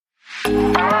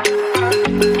Good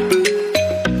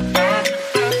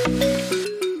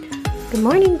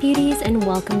morning, beauties, and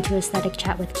welcome to Aesthetic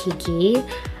Chat with Kiki.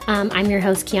 I'm your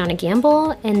host, Kiana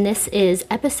Gamble, and this is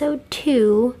episode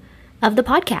 2 of the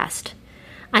podcast.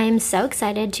 I am so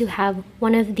excited to have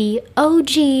one of the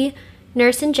OG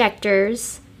nurse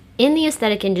injectors in the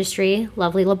aesthetic industry,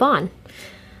 Lovely LaBon.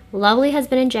 Lovely has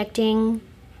been injecting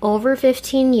over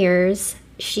 15 years.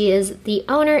 She is the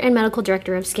owner and medical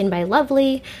director of Skin by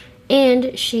Lovely,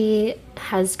 and she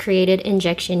has created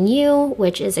Injection U,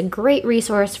 which is a great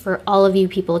resource for all of you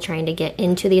people trying to get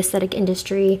into the aesthetic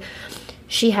industry.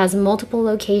 She has multiple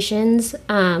locations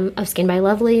of Skin by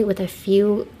Lovely, with a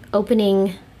few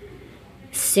opening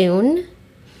soon.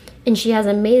 And she has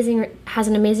an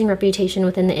amazing reputation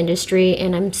within the industry,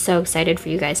 and I'm so excited for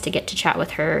you guys to get to chat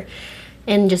with her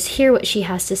and just hear what she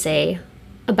has to say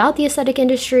about the aesthetic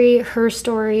industry, her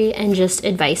story, and just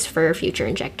advice for future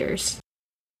injectors.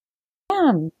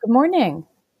 Good morning.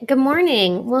 Good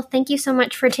morning. Well, thank you so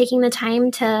much for taking the time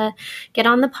to get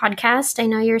on the podcast. I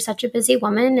know you're such a busy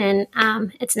woman, and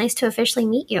it's nice to officially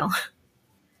meet you.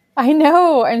 I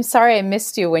know. I'm sorry I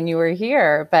missed you when you were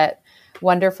here, but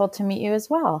wonderful to meet you as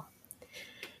well.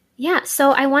 Yeah,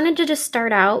 so I wanted to just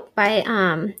start out by,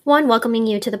 one, welcoming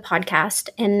you to the podcast,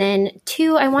 and then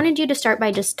 2, I wanted you to start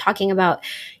by just talking about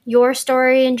your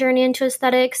story and journey into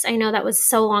aesthetics. I know that was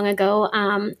so long ago.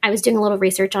 I was doing a little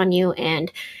research on you,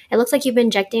 and it looks like you've been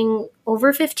injecting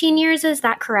over 15 years. Is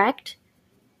that correct?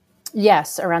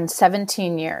 Yes, around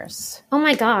 17 years. Oh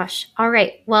my gosh. All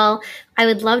right. Well, I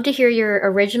would love to hear your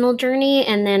original journey,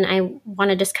 and then I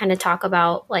want to just kind of talk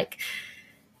about, like,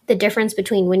 the difference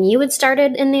between when you had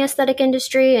started in the aesthetic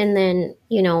industry and then,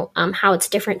 how it's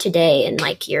different today, and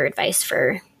like your advice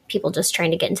for people just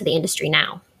trying to get into the industry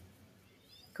now.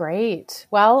 Great.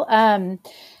 Well,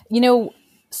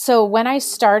 so when I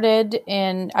started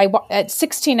at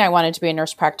 16, I wanted to be a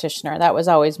nurse practitioner. That was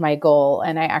always my goal.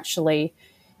 And I actually,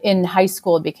 in high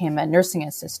school, became a nursing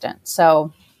assistant.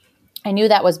 So I knew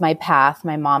that was my path.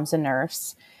 My mom's a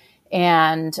nurse.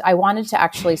 And I wanted to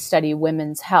actually study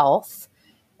women's health.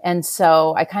 And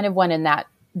so I kind of went in that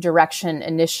direction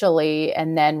initially,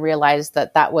 and then realized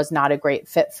that that was not a great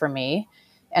fit for me.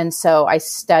 And so I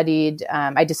decided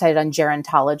on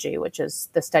gerontology, which is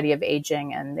the study of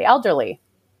aging and the elderly.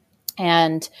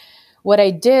 And what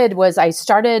I did was I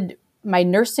started my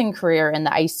nursing career in the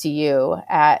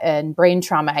ICU, in brain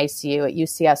trauma ICU at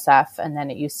UCSF and then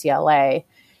at UCLA.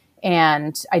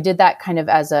 And I did that kind of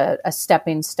as a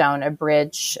stepping stone, a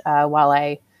bridge, while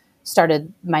I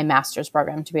started my master's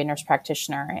program to be a nurse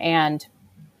practitioner. And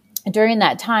during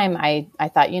that time, I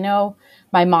thought,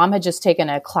 my mom had just taken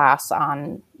a class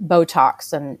on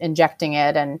Botox and injecting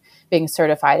it and being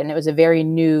certified. And it was a very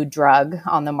new drug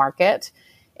on the market.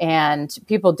 And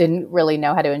people didn't really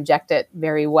know how to inject it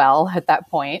very well at that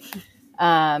point.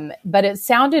 But it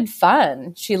sounded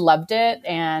fun. She loved it.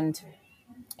 And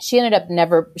she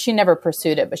never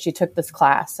pursued it, but she took this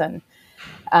class, and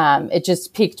it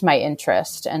just piqued my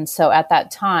interest. And so at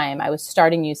that time, I was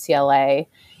starting UCLA,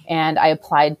 and I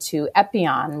applied to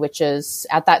Epion, which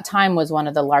at that time was one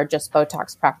of the largest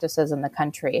Botox practices in the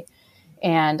country.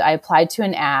 And I applied to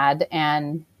an ad,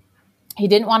 and he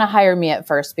didn't want to hire me at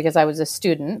first because I was a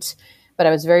student, but I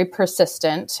was very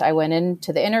persistent. I went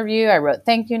into the interview, I wrote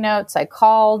thank you notes, I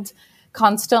called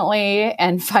constantly,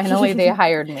 and finally they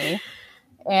hired me.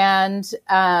 And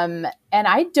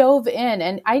I dove in,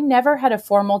 and I never had a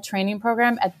formal training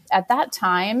program at that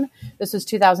time. This was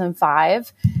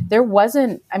 2005. There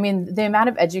wasn't, the amount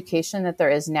of education that there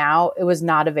is now, it was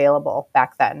not available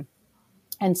back then.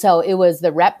 And so it was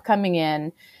the rep coming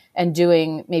in and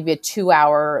doing maybe a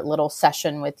 2-hour little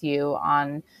session with you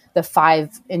on the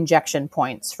 5 injection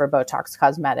points for Botox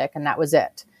Cosmetic. And that was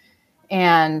it.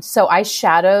 And so I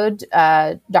shadowed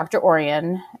Dr.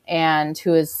 Orion,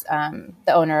 who is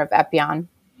the owner of Epion.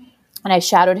 And I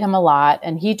shadowed him a lot,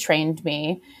 and he trained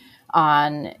me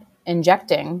on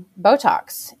injecting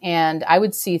Botox. And I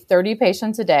would see 30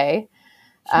 patients a day,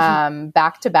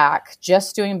 back to back,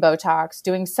 just doing Botox,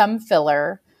 doing some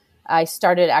filler. I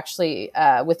started actually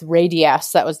with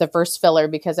Radiesse. That was the first filler,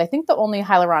 because I think the only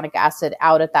hyaluronic acid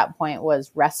out at that point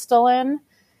was Restylane.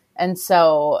 And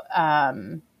so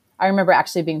I remember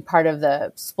actually being part of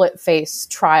the split face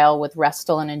trial with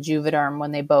Restylane and Juvederm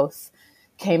when they both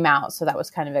came out. So that was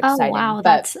kind of exciting. Oh, wow.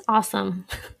 That's awesome.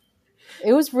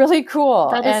 It was really cool.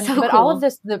 That is so but cool. All of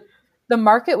this, the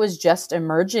market was just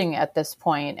emerging at this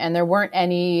point, and there weren't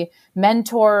any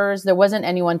mentors. There wasn't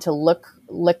anyone to look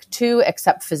to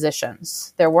except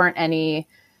physicians. There weren't any,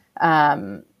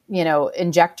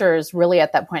 injectors really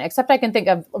at that point, except I can think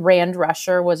of Rand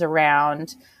Rusher was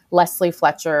around. Leslie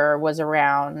Fletcher was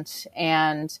around,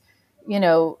 and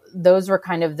those were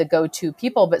kind of the go-to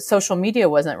people, but social media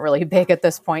wasn't really big at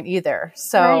this point either.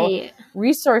 So Right.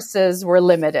 resources were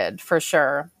limited for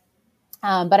sure.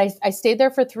 But I stayed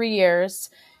there for 3 years,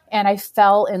 and I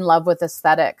fell in love with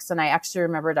aesthetics. And I actually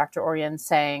remember Dr. Orion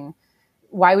saying,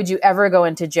 why would you ever go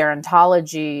into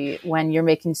gerontology when you're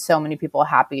making so many people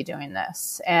happy doing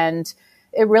this? And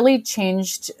it really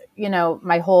changed,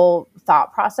 my whole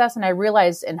thought process. And I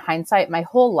realized in hindsight, my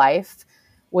whole life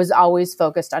was always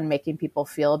focused on making people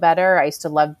feel better. I used to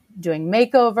love doing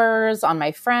makeovers on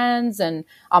my friends and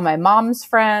on my mom's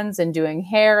friends, and doing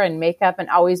hair and makeup, and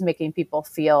always making people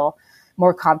feel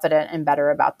more confident and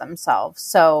better about themselves.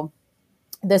 So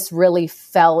this really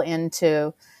fell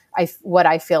into what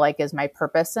I feel like is my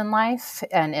purpose in life.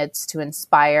 And it's to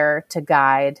inspire, to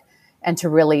guide, and to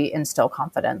really instill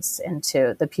confidence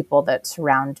into the people that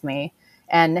surround me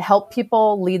and help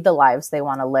people lead the lives they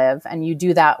want to live. And you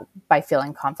do that by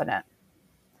feeling confident.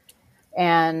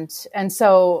 And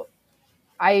so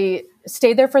I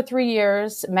stayed there for 3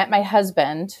 years, met my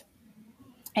husband,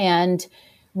 and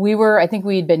I think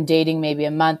we'd been dating maybe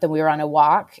a month, and we were on a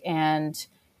walk, and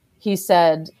he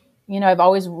said, I've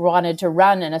always wanted to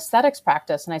run an aesthetics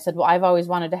practice. And I said, well, I've always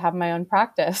wanted to have my own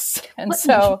practice. And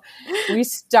so we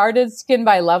started Skin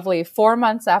by Lovely 4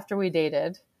 months after we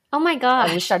dated. Oh my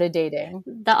gosh. We started dating.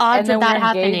 The odds of that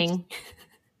happening.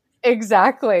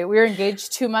 Exactly. We were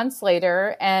engaged 2 months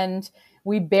later, and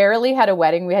we barely had a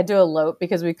wedding. We had to elope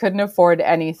because we couldn't afford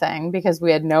anything, because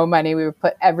we had no money. We would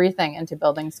put everything into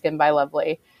building Skin by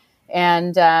Lovely.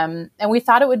 And we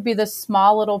thought it would be this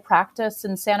small little practice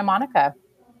in Santa Monica.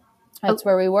 That's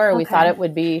where we were. Okay. We thought it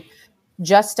would be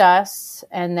just us.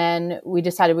 And then we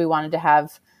decided we wanted to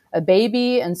have a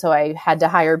baby. And so I had to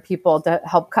hire people to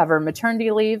help cover maternity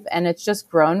leave. And it's just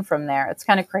grown from there. It's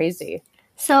kind of crazy.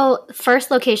 So first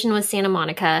location was Santa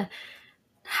Monica.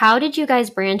 How did you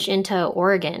guys branch into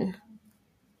Oregon?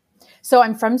 So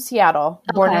I'm from Seattle,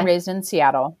 born and raised in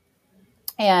Seattle.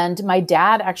 And my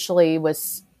dad actually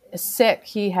was sick.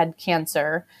 He had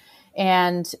cancer.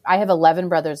 And I have 11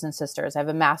 brothers and sisters. I have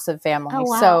a massive family. Oh,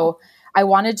 wow. So I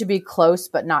wanted to be close,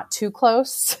 but not too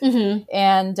close. Mm-hmm.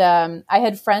 And I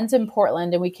had friends in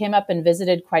Portland, and we came up and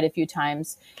visited quite a few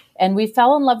times. And we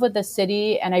fell in love with the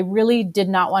city. And I really did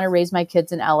not want to raise my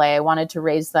kids in LA. I wanted to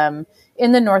raise them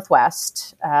in the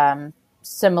Northwest,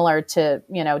 similar to,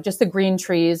 just the green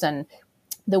trees and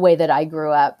the way that I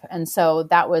grew up. And so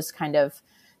that was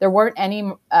there weren't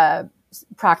any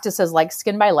practices like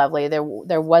Skin by Lovely. There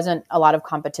wasn't a lot of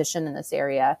competition in this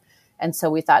area. And so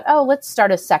we thought, let's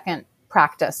start a second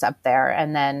practice up there.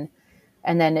 And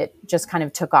then it just kind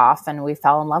of took off, and we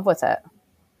fell in love with it.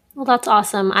 Well, that's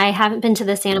awesome. I haven't been to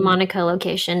the Santa Monica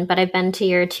location, but I've been to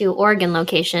your 2 Oregon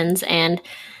locations, and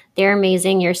they're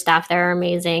amazing. Your staff there are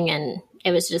amazing. And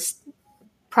it was just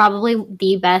probably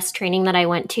the best training that I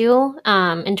went to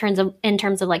in terms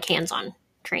of like hands-on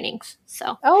trainings.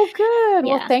 So good.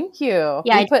 Yeah. Well, thank you.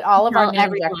 Yeah, we put all of our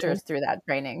injectors through that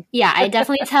training. Yeah, I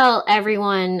definitely tell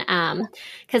everyone,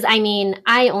 because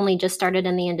I only just started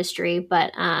in the industry,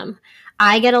 but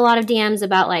I get a lot of DMs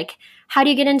about like, how do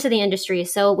you get into the industry?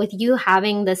 So with you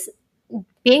having this,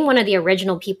 being one of the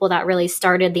original people that really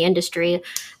started the industry,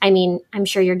 I'm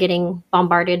sure you're getting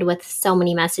bombarded with so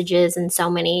many messages and so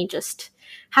many just,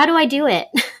 how do I do it?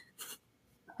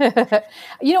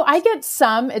 I get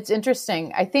some. It's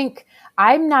interesting. I think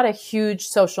I'm not a huge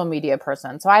social media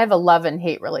person. So I have a love and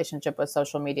hate relationship with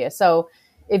social media. So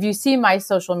if you see my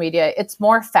social media, it's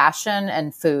more fashion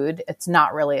and food. It's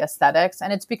not really aesthetics.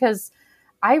 And it's because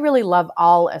I really love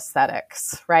all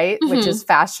aesthetics, right? Mm-hmm. Which is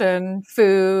fashion,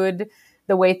 food,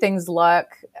 the way things look,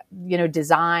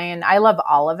 design. I love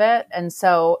all of it. And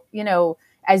so,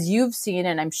 as you've seen,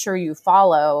 and I'm sure you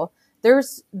follow,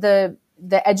 there's the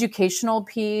educational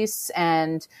piece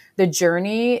and the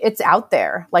journey. It's out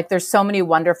there. Like, there's so many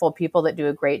wonderful people that do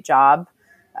a great job,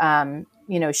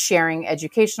 sharing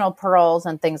educational pearls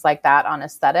and things like that on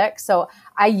aesthetics. So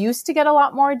I used to get a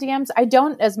lot more DMs. I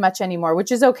don't as much anymore,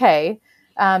 which is okay.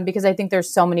 Because I think there's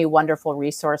so many wonderful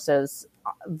resources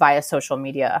via social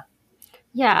media.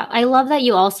 Yeah. I love that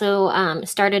you also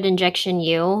started Injection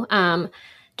U.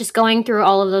 Just going through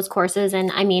all of those courses, and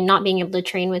not being able to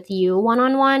train with you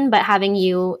one-on-one, but having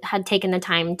you had taken the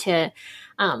time to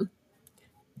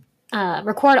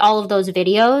record all of those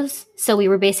videos. So we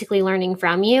were basically learning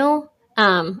from you.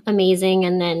 Amazing.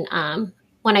 And then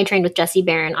when I trained with Jessie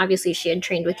Barron, obviously she had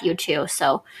trained with you too.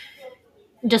 So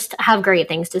just have great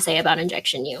things to say about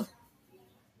Injection U.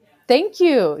 Thank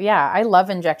you. Yeah, I love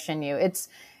Injection U.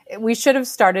 We should have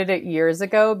started it years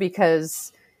ago,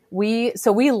 because we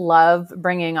love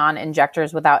bringing on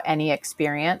injectors without any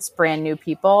experience, brand new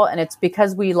people. And it's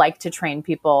because we like to train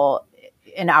people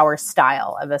in our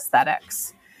style of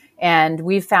aesthetics. And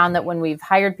we've found that when we've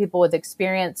hired people with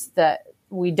experience, that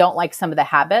we don't like some of the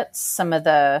habits, some of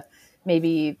the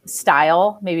maybe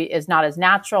style maybe is not as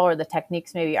natural, or the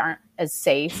techniques maybe aren't as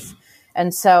safe.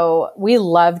 And so we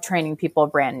love training people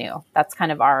brand new. That's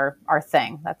kind of our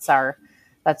thing. That's our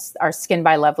Skin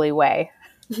by Lovely way.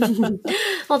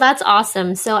 Well, that's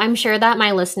awesome. So I'm sure that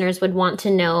my listeners would want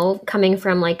to know, coming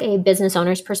from like a business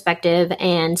owner's perspective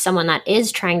and someone that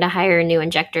is trying to hire new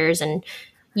injectors, and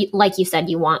like you said,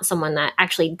 you want someone that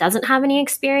actually doesn't have any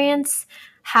experience.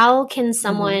 How can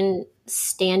someone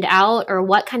stand out, or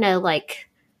what kind of like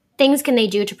things can they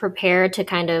do to prepare to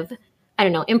kind of, I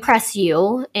don't know, impress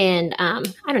you and, I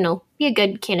don't know, be a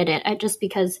good candidate? Just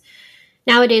because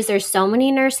nowadays there's so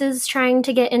many nurses trying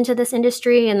to get into this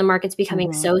industry, and the market's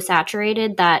becoming so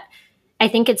saturated that I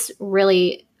think it's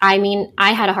really, I mean,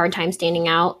 I had a hard time standing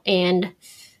out. And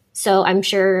so I'm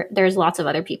sure there's lots of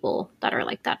other people that are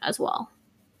like that as well.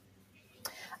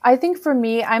 I think for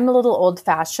me, I'm a little old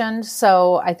fashioned.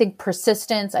 So I think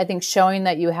persistence, I think showing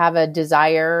that you have a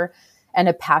desire and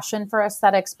a passion for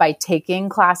aesthetics by taking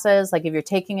classes. Like if you're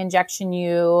taking Injection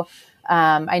U,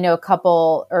 I know a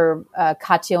couple, or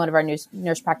Katya, one of our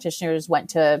nurse practitioners, went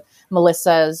to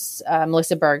Melissa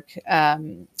Berg,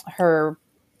 her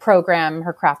program,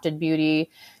 her Crafted Beauty.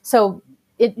 So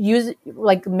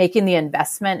like making the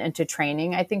investment into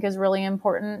training, I think is really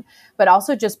important, but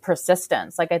also just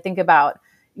persistence. Like I think about,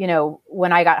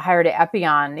 when I got hired at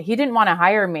Epion, he didn't want to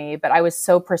hire me, but I was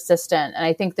so persistent. And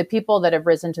I think the people that have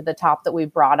risen to the top that we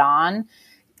brought on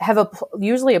have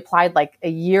usually applied like a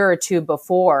year or two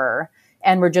before,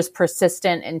 and we're just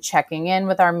persistent in checking in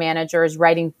with our managers,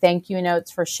 writing thank you notes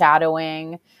for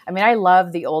shadowing. I mean, I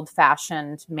love the old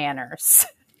fashioned manners.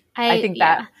 I think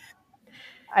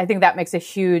that makes a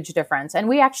huge difference. And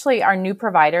we actually, our new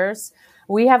providers,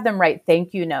 we have them write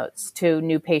thank you notes to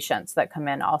new patients that come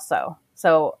in also.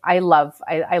 So I love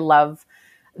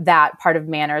that part of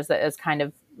manners that has kind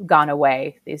of gone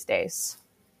away these days.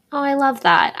 Oh, I love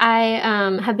that.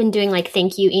 I have been doing like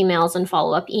thank you emails and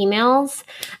follow-up emails.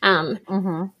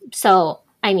 So,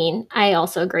 I mean, I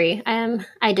also agree.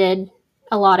 I did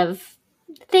a lot of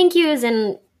thank yous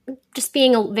and just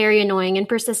being very annoying and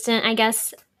persistent. I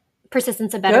guess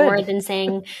persistent's a better word than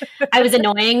saying I was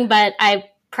annoying, but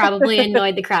I probably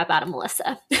annoyed the crap out of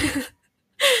Melissa.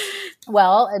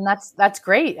 Well, and that's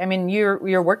great. I mean,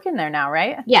 you're working there now,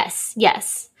 right?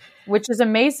 Yes. Which is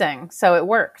amazing. So it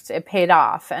worked. It paid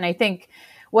off. And I think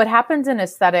what happens in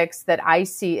aesthetics that I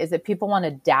see is that people want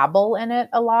to dabble in it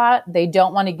a lot. They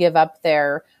don't want to give up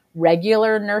their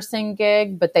regular nursing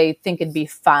gig, but they think it'd be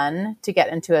fun to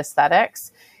get into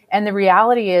aesthetics. And the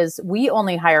reality is we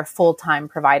only hire full-time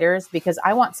providers because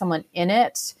I want someone in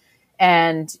it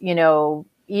and,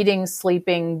 eating,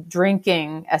 sleeping,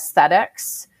 drinking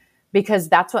aesthetics, because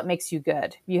that's what makes you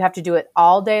good. You have to do it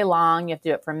all day long. You have to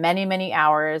do it for many, many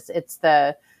hours. It's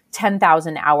the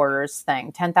 10,000 hours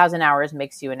thing. 10,000 hours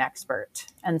makes you an expert.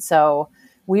 And so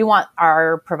we want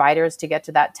our providers to get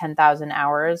to that 10,000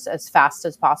 hours as fast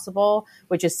as possible,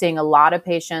 which is seeing a lot of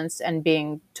patients and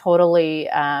being totally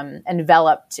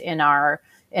enveloped in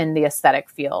the aesthetic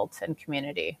field and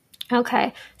community.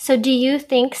 Okay. So do you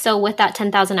think, with that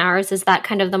 10,000 hours, is that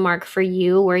kind of the mark for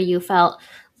you where you felt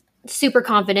super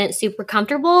confident, super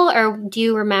comfortable? Or do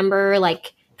you remember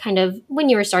like kind of when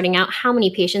you were starting out, how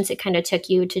many patients it kind of took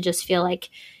you to just feel like,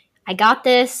 I got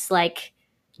this, like,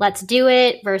 let's do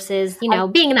it, versus,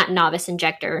 being that novice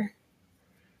injector?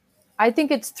 I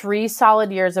think it's 3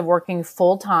 solid years of working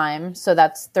full time. So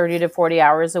that's 30 to 40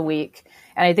 hours a week.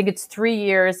 And I think it's 3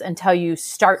 years until you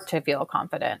start to feel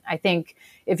confident. I think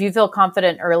if you feel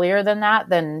confident earlier than that,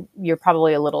 then you're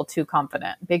probably a little too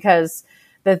confident, because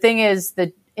the thing is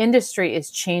the industry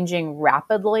is changing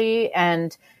rapidly.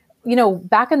 And,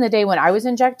 back in the day when I was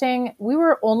injecting, we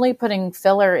were only putting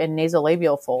filler in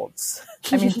nasolabial folds.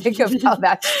 I mean, think of how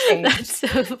that's changed.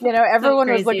 Everyone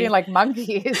was looking like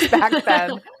monkeys back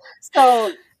then.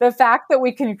 So the fact that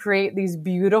we can create these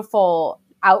beautiful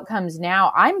outcomes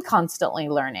now, I'm constantly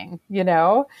learning,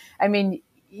 I mean,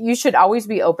 you should always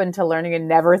be open to learning and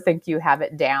never think you have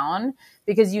it down,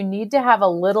 because you need to have a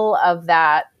little of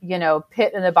that,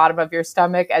 pit in the bottom of your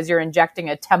stomach as you're injecting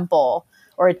a temple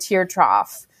or a tear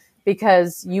trough,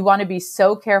 because you want to be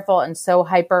so careful and so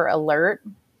hyper alert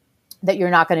that you're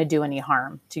not going to do any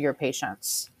harm to your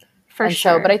patients. For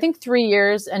sure. But I think 3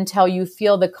 years until you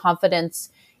feel the confidence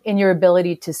in your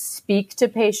ability to speak to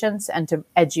patients and to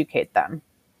educate them.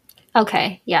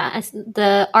 Okay, yeah.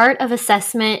 The art of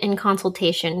assessment and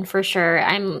consultation for sure.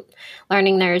 I'm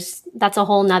learning that's a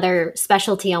whole nother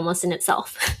specialty almost in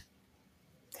itself.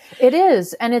 It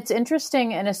is. And it's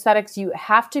interesting in aesthetics, you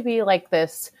have to be like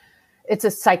this. It's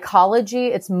a psychology.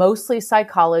 It's mostly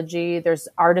psychology. There's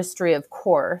artistry, of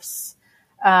course.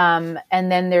 And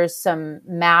then there's some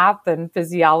math and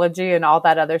physiology and all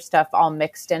that other stuff all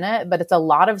mixed in it. But it's a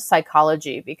lot of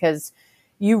psychology because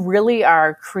you really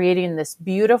are creating this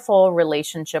beautiful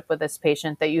relationship with this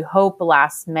patient that you hope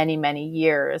lasts many, many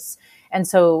years. And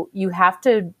so you have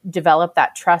to develop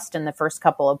that trust in the first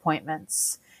couple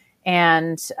appointments.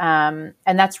 And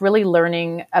that's really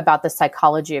learning about the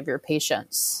psychology of your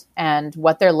patients and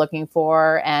what they're looking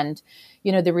for. And,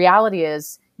 the reality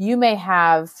is you may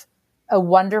have a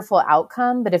wonderful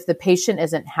outcome, but if the patient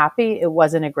isn't happy, it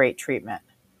wasn't a great treatment.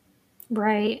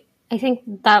 Right. I think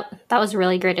that was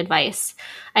really great advice.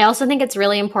 I also think it's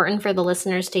really important for the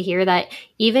listeners to hear that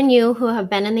even you who have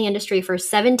been in the industry for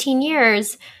 17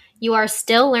 years, you are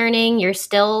still learning, you're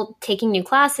still taking new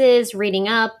classes, reading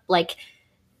up. Like,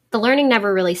 the learning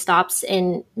never really stops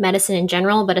in medicine in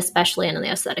general, but especially in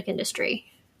the aesthetic industry.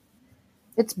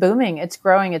 It's booming. It's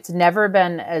growing. It's never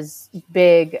been as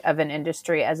big of an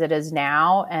industry as it is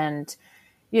now. And,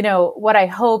 what I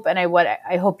hope, and what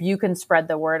I hope you can spread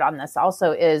the word on this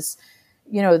also is,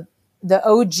 the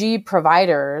OG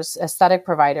providers, aesthetic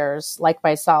providers like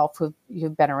myself,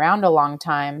 who've been around a long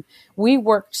time, we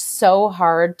worked so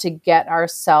hard to get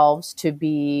ourselves to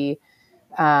be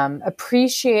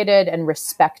appreciated and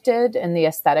respected in the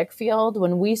aesthetic field.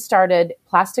 When we started,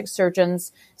 plastic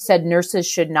surgeons said nurses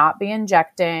should not be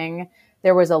injecting.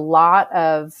 There was a lot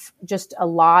of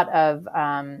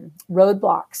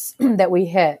roadblocks that we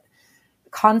hit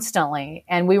constantly,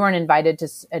 and we weren't invited to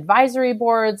advisory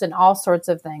boards and all sorts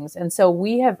of things. And so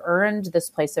we have earned this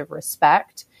place of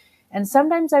respect. And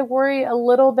sometimes I worry a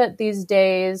little bit these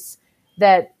days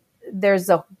that there's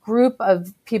a group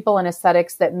of people in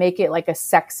aesthetics that make it like a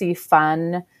sexy,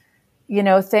 fun,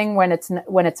 thing when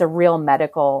it's a real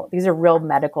medical. These are real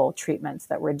medical treatments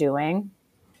that we're doing,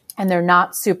 and they're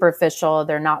not superficial.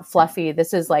 They're not fluffy.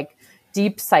 This is like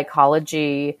deep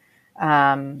psychology.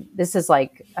 This is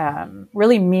like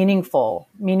really meaningful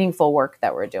work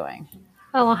that we're doing.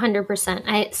 Oh,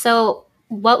 100%. So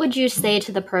what would you say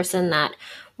to the person that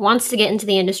wants to get into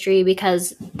the industry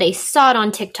because they saw it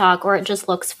on TikTok or it just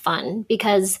looks fun?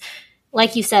 Because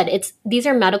like you said, these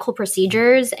are medical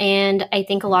procedures, and I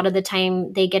think a lot of the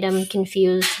time they get them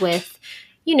confused with,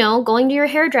 going to your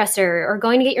hairdresser or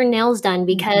going to get your nails done,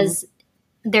 because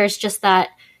there's just that,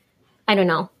 I don't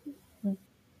know,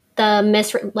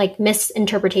 the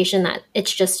misinterpretation that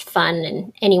it's just fun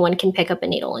and anyone can pick up a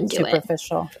needle and do it.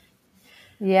 Superficial.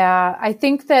 Yeah, I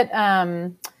think that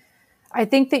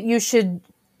you should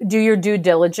do your due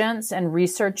diligence and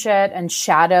research it and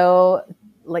shadow,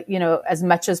 as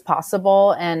much as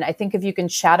possible. And I think if you can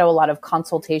shadow a lot of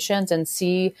consultations and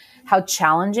see how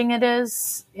challenging it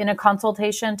is in a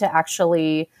consultation to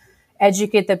actually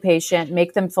educate the patient,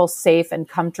 make them feel safe and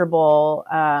comfortable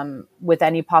with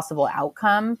any possible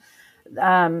outcome,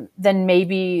 then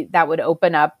maybe that would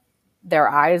open up their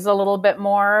eyes a little bit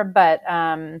more. But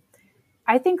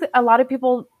I think a lot of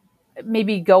people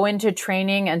maybe go into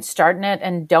training and start in it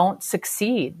and don't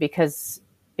succeed because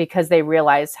they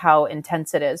realize how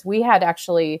intense it is. We had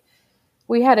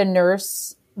a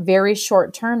nurse very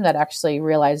short term that actually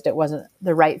realized it wasn't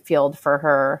the right field for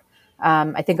her.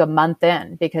 I think a month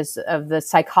in, because of the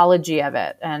psychology of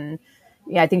it. And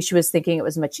I think she was thinking it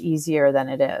was much easier than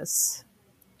it is.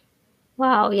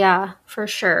 Wow. Yeah, for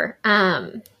sure.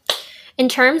 In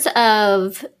terms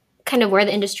of kind of where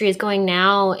the industry is going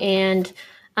now and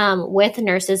with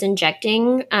nurses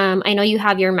injecting, I know you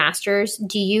have your master's.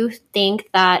 Do you think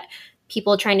that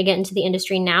people trying to get into the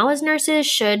industry now as nurses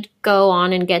should go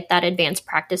on and get that advanced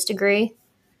practice degree?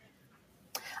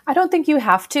 I don't think you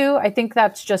have to. I think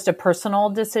that's just a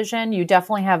personal decision. You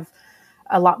definitely have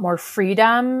a lot more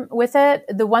freedom with it.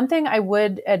 The one thing I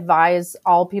would advise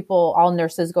all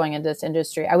nurses going into this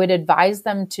industry, I would advise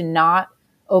them to not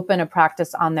open a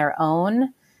practice on their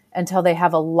own until they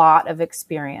have a lot of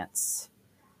experience,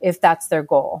 if that's their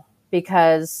goal,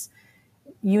 because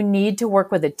you need to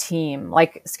work with a team.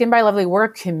 Like Skin by Lovely, we're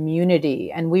a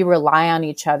community and we rely on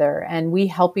each other and we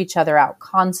help each other out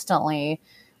constantly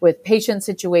with patient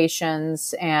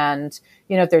situations. And,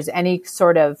 if there's any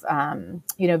sort of,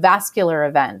 vascular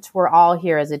event, we're all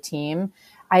here as a team.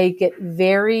 I'm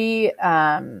very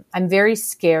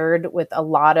scared with a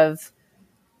lot of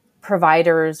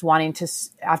providers wanting to,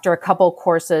 after a couple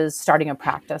courses, starting a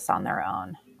practice on their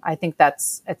own. I think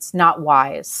it's not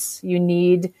wise. You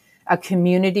need a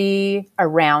community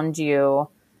around you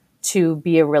to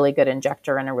be a really good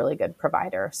injector and a really good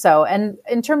provider. So, and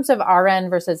in terms of RN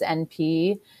versus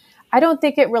NP, I don't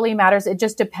think it really matters. It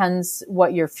just depends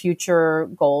what your future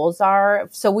goals are.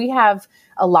 So we have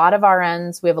a lot of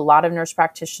RNs, we have a lot of nurse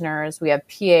practitioners, we have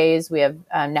PAs, we have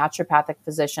naturopathic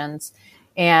physicians,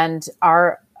 and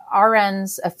our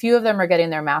RNs, a few of them are getting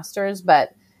their masters,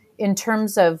 but in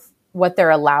terms of what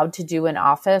they're allowed to do in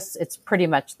office, it's pretty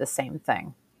much the same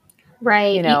thing.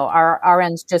 Right. You know, our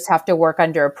RNs just have to work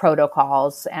under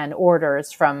protocols and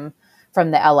orders from the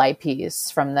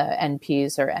LIPs, from the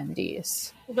NPs or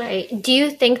NDs. Right. Do you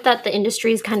think that the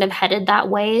industry is kind of headed that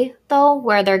way, though,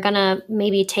 where they're going to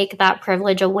maybe take that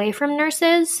privilege away from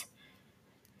nurses?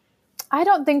 I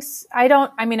don't think so.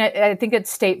 I think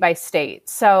it's state by state.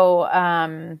 So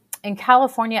in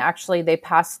California, actually, they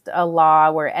passed a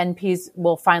law where NPs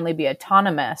will finally be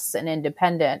autonomous and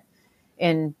independent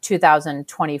in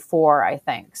 2024, I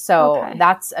think. So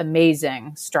That's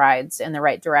amazing strides in the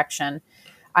right direction.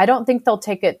 I don't think they'll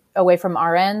take it away from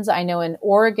RNs. I know in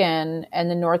Oregon and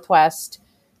the Northwest,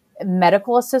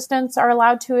 medical assistants are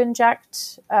allowed to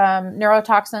inject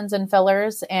neurotoxins and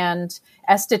fillers, and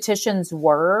estheticians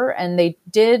were, and they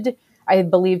did, I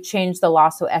believe, change the law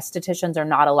so estheticians are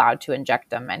not allowed to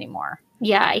inject them anymore.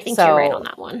 Yeah, I think you're right on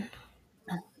that one.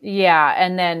 Yeah,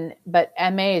 and then, but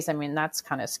MAs, I mean, that's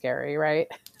kind of scary, right?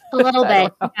 A little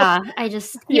bit, yeah. I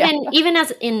just even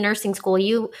as in nursing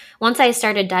school, once I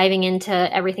started diving into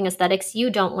everything aesthetics, you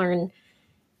don't learn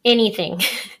anything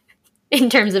in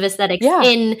terms of aesthetics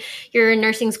in your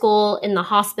nursing school, in the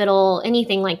hospital,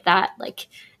 anything like that. Like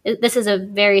this is a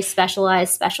very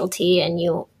specialized specialty, and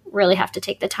you really have to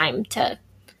take the time to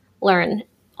learn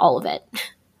all of it.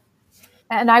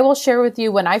 And I will share with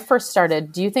you, when I first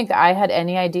started, do you think I had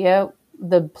any idea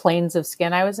the planes of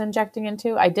skin I was injecting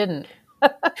into? I didn't.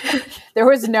 There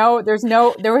was no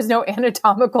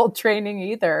anatomical training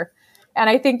either. And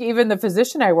I think even the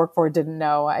physician I work for didn't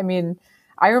know. I mean,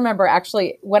 I remember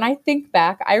actually, when I think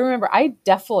back, I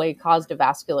definitely caused a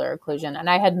vascular occlusion and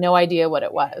I had no idea what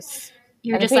it was.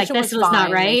 You're just like, this was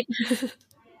not right.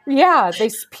 Yeah, they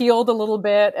peeled a little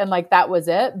bit and like that was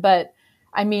it. But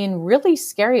I mean, really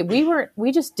scary.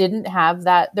 We just didn't have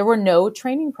that. There were no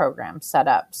training programs set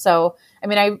up. So, I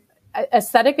mean,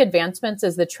 Aesthetic Advancements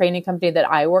is the training company that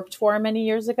I worked for many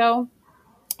years ago,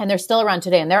 and they're still around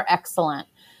today, and they're excellent.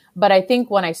 But I think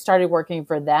when I started working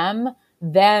for them,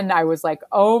 then I was like,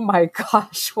 oh my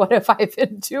gosh, what have I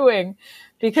been doing?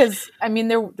 Because I mean,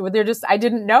 they're just, I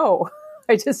didn't know.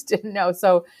 I just didn't know.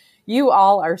 So you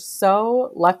all are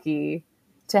so lucky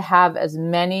to have as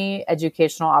many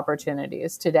educational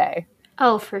opportunities today.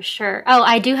 Oh, for sure. Oh,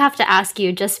 I do have to ask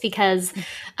you, just because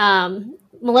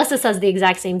Melissa says the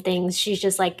exact same things. She's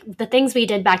just like, the things we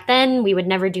did back then, we would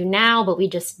never do now, but we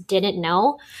just didn't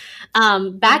know.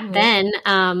 Back then,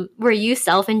 were you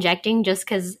self-injecting just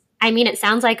because, I mean, it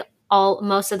sounds like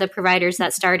most of the providers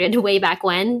that started way back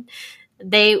when,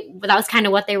 that was kind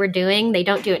of what they were doing. They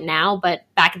don't do it now, but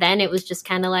back then it was just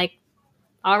kind of like,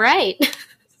 all right.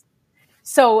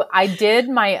 So I did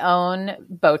my own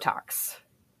Botox.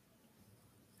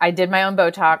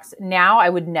 Now I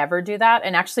would never do that.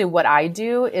 And actually what I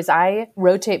do is I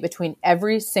rotate between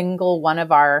every single one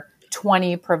of our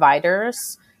 20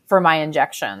 providers for my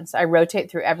injections. I rotate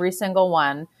through every single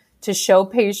one to show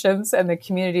patients and the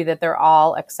community that they're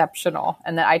all exceptional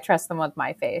and that I trust them with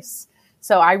my face.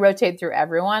 So I rotate through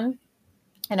everyone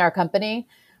in our company.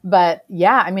 But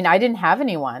yeah, I mean, I didn't have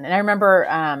anyone. And I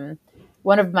remember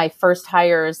one of my first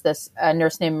hires, this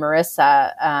nurse named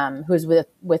Marissa, who's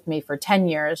with me for 10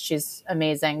 years. She's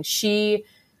amazing. She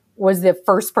was the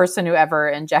first person who ever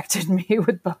injected me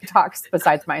with Botox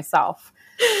besides myself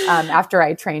after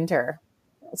I trained her.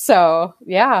 So,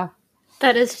 yeah.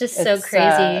 That is just so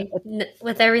crazy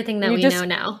with everything that we know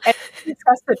now. You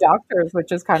trust the doctors,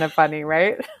 which is kind of funny,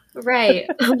 right? Right.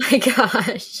 Oh my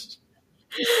gosh.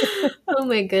 Oh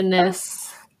my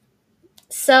goodness.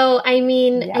 So, I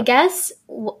mean, I guess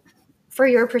for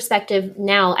your perspective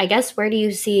now, I guess, where do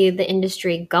you see the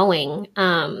industry going?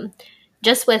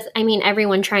 Just with, I mean,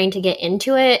 everyone trying to get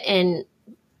into it and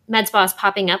med spas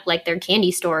popping up like they're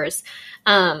candy stores.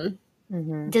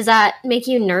 Does that make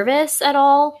you nervous at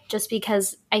all? Just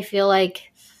because I feel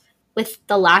like with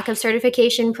the lack of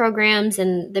certification programs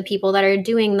and the people that are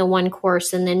doing the one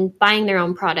course and then buying their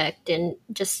own product and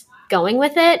just going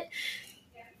with it,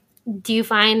 do you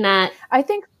find that? I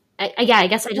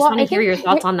guess I just want to hear your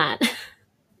thoughts on that.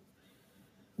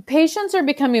 Patients are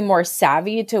becoming more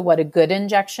savvy to what a good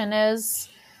injection is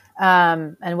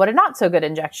and what a not so good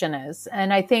injection is.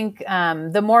 And I think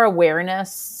the more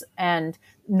awareness and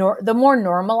the more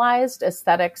normalized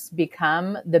aesthetics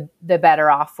become, the better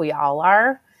off we all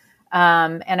are.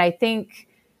 And I think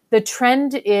the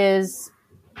trend is,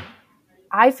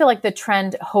 I feel like the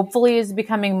trend hopefully is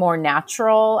becoming more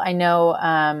natural. I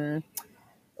know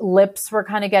lips were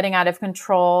kind of getting out of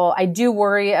control. I do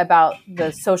worry about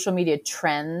the social media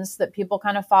trends that people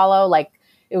kind of follow. Like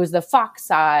it was the fox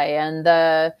eye and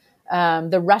the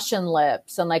Russian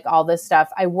lips and like all this stuff.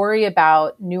 I worry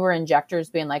about newer injectors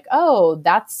being like, oh,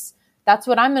 that's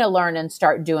what I'm going to learn and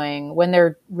start doing when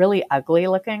they're really ugly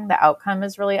looking. The outcome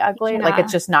is really ugly. Yeah. Like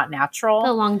it's just not natural.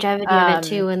 The longevity of it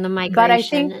too, and the migration but I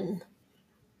think, and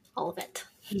all of it.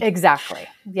 Exactly.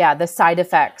 Yeah. The side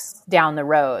effects down the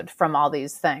road from all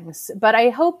these things. But I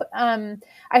hope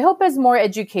as more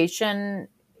education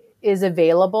is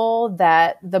available,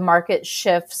 that the market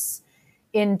shifts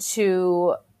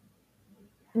into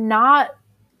not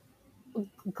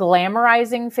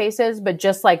glamorizing faces, but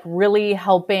just like really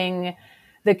helping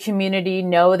the community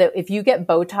know that if you get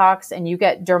Botox and you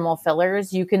get dermal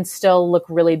fillers, you can still look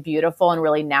really beautiful and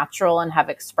really natural and have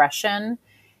expression.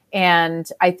 And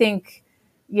I think,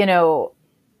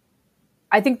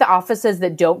 I think the offices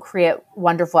that don't create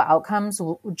wonderful outcomes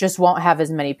just won't have as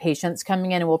many patients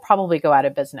coming in and will probably go out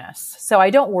of business. So I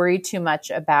don't worry too much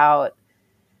about,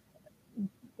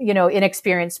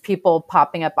 inexperienced people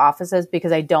popping up offices,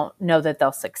 because I don't know that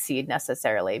they'll succeed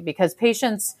necessarily, because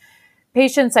patients,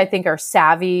 I think, are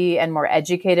savvy and more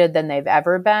educated than they've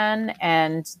ever been,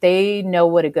 and they know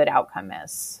what a good outcome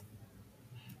is.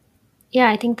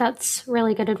 Yeah, I think that's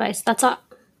really good advice. That's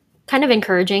kind of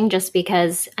encouraging, just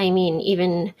because,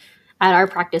 even at our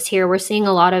practice here, we're seeing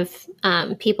a lot of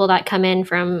people that come in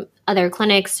from other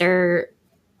clinics or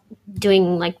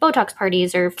doing like Botox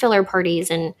parties or filler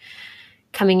parties and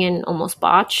coming in almost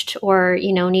botched, or,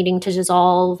 needing to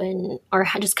dissolve or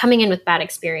just coming in with bad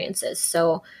experiences.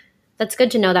 So that's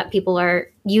good to know that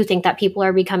you think that people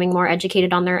are becoming more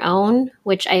educated on their own,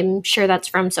 which I'm sure that's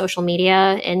from social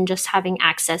media and just having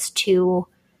access to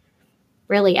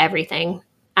really everything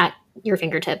at your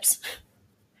fingertips.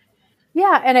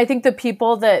 Yeah. And I think the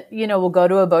people that, will go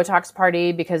to a Botox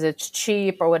party because it's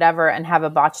cheap or whatever and have a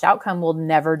botched outcome will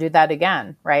never do that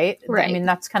again. Right. Right.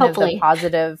 That's kind of the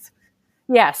positive.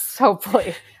 Yes,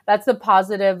 hopefully. That's the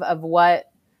positive of what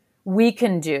we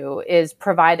can do, is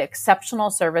provide exceptional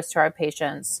service to our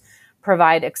patients,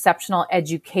 provide exceptional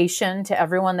education to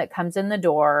everyone that comes in the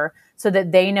door so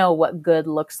that they know what good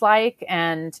looks like.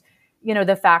 And,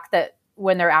 the fact that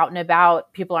when they're out and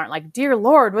about, people aren't like, dear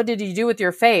Lord, what did you do with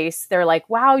your face? They're like,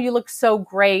 wow, you look so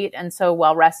great and so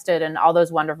well rested, and all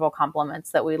those wonderful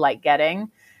compliments that we like getting.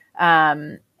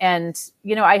 And,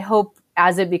 I hope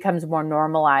as it becomes more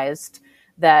normalized,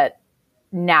 that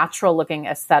natural looking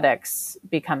aesthetics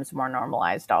becomes more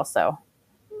normalized also.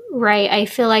 Right. I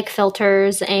feel like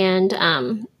filters and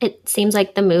it seems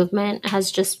like the movement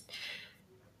has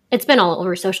it's been all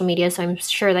over social media, so I'm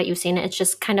sure that you've seen it. It's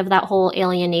just kind of that whole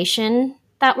alienation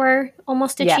that we're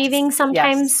almost achieving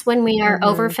sometimes when we are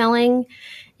overfilling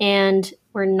and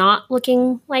we're not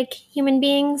looking like human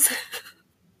beings.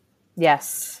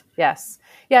 Yes.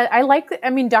 Yeah,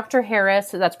 Dr.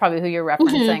 Harris, that's probably who you're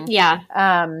referencing. Yeah.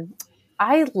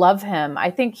 I love him. I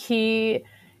think he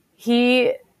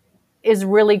is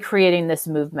really creating this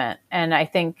movement. And I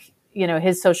think,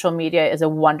 his social media is a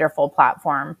wonderful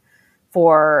platform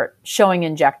for showing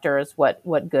injectors what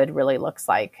good really looks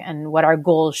like and what our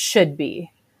goals should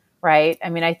be. Right.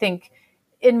 I think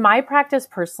in my practice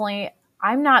personally,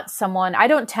 I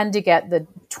don't tend to get the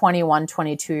 21,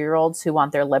 22-year-olds who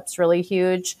want their lips really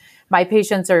huge. My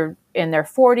patients are in their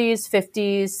 40s,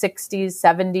 50s, 60s,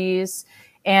 70s,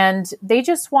 and they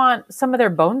just want some of their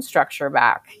bone structure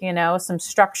back, some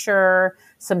structure,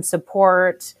 some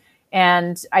support.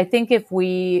 And I think if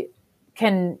we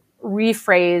can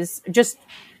just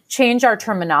change our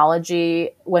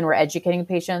terminology when we're educating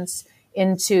patients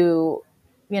into,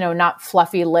 not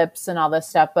fluffy lips and all this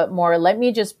stuff, but more, let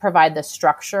me just provide the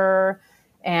structure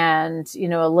and,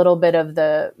 a little bit of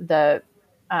not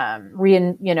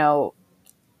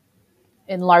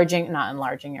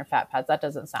enlarging your fat pads. That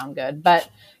doesn't sound good, but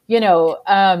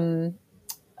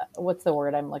what's the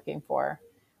word I'm looking for?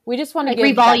 We just want to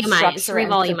give revolumize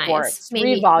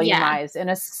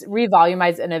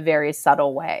in a very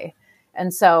subtle way.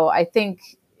 And so I think,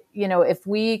 if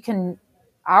we can,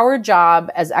 our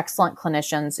job as excellent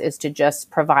clinicians is to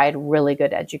just provide really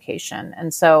good education.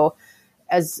 And so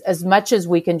as much as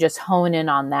we can just hone in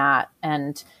on that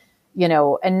and,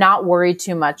 and not worry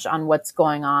too much on what's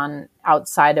going on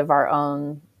outside of our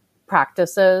own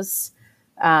practices,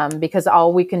 because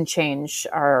all we can change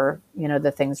are,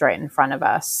 the things right in front of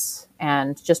us.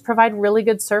 and just provide really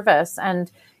good service. And,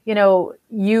 you know,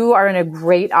 you are in a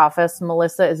great office.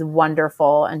 Melissa is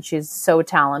wonderful, and she's so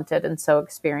talented and so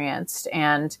experienced.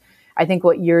 And I think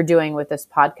what you're doing with this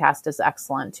podcast is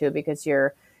excellent too, because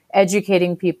you're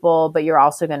educating people, but you're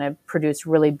also going to produce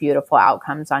really beautiful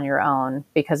outcomes on your own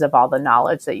because of all the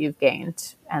knowledge that you've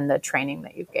gained and the training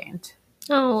that you've gained.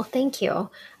 Oh, thank you.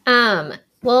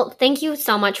 Well, thank you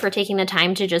so much for taking the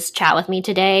time to just chat with me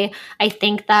today. I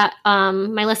think that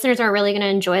my listeners are really going to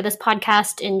enjoy this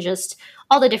podcast and just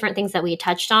all the different things that we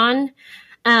touched on.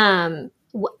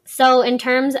 So in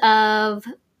terms of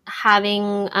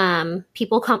having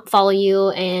people come follow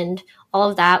you and all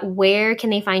of that, where can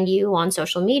they find you on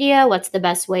social media? What's the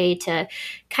best way to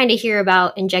kind of hear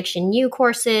about Injection U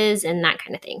courses and that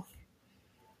kind of thing?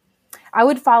 I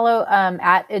would follow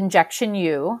at Injection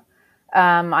U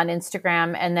on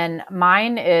Instagram. And then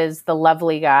mine is the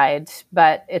Lovely Guide,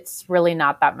 but it's really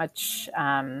not that much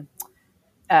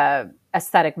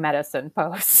aesthetic medicine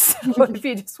posts. But if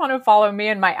you just want to follow me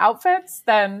and my outfits,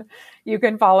 then you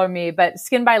can follow me. But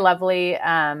Skin by Lovely,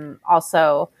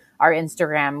 also our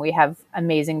Instagram, we have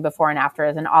amazing before and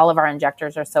afters, and all of our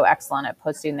injectors are so excellent at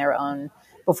posting their own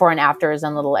before and afters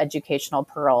and little educational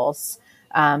pearls.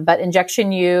 But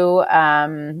Injection U,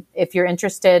 if you're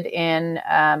interested in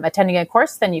attending a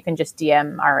course, then you can just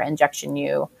DM our Injection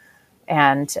U,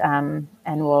 and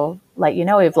we'll let you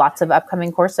know. We have lots of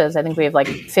upcoming courses. I think we have like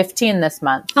 15 this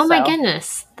month. Oh my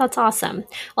goodness. That's awesome.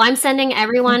 Well, I'm sending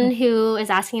everyone who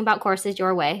is asking about courses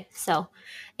your way. So,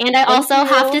 and I also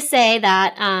have to say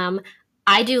that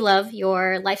I do love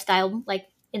your lifestyle, like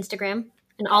Instagram.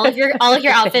 And all of your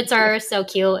outfits are so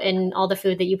cute, and all the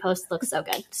food that you post looks so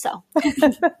good. So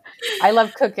I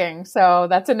love cooking, so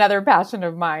that's another passion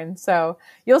of mine. So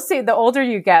you'll see, the older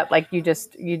you get, like you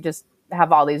just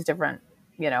have all these different,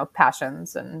 you know,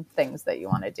 passions and things that you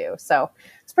want to do. So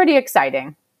it's pretty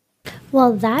exciting.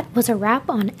 Well, that was a wrap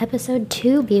on episode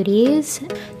 2, beauties.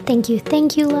 Thank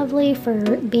you, Lovely,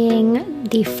 for being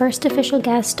the first official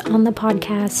guest on the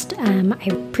podcast. I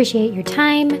appreciate your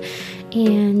time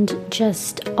and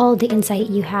just all the insight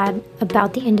you had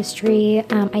about the industry.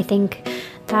 I think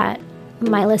that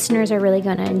my listeners are really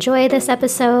going to enjoy this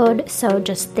episode. So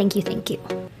just thank you.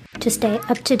 To stay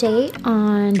up to date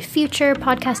on future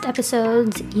podcast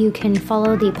episodes, you can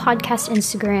follow the podcast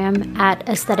Instagram at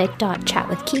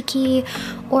aesthetic.chatwithkiki,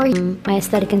 or my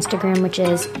aesthetic Instagram, which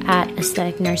is at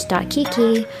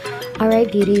aestheticnurse.kiki. All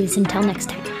right, beauties, until next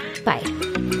time.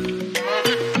 Bye.